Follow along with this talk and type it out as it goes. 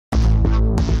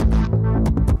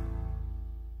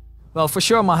Well, for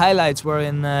sure my highlights were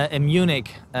in Munich.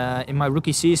 In my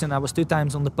rookie season I was 2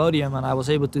 times on the podium and I was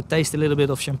able to taste a little bit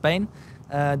of champagne.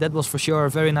 That was for sure a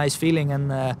very nice feeling,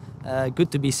 and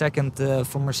good to be second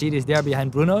for Mercedes there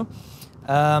behind Bruno.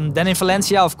 Then in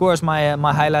Valencia, of course,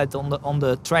 my highlight on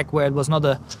the track, where it was not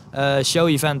a show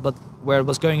event but where it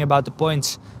was going about the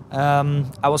points.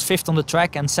 I was 5th on the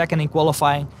track and 2nd in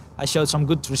qualifying. I showed some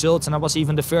good results and I was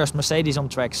even the first Mercedes on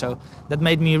track, so that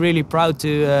made me really proud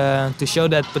to show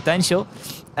that potential.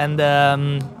 And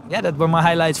yeah, that were my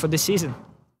highlights for this season.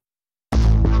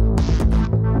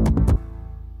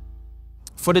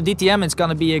 For the DTM, it's going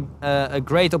to be a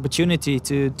great opportunity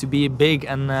to be big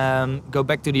and go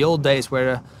back to the old days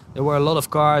where there were a lot of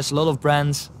cars, a lot of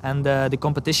brands, and the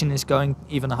competition is going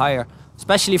even higher.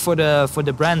 Especially for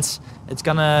the brands, it's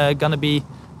gonna be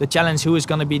the challenge: who is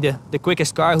gonna be the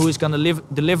quickest car, who is gonna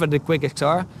deliver the quickest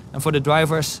car, and for the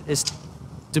drivers is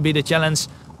to be the challenge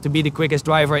to be the quickest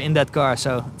driver in that car.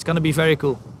 So it's gonna be very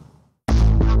cool.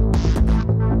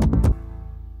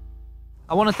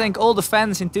 I want to thank all the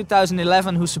fans in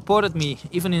 2011 who supported me,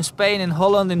 even in Spain, in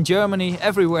Holland, in Germany,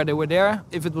 everywhere they were there,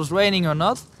 if it was raining or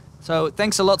not. So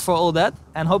thanks a lot for all that,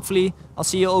 and hopefully I'll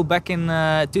see you all back in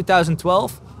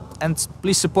 2012, and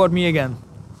please support me again.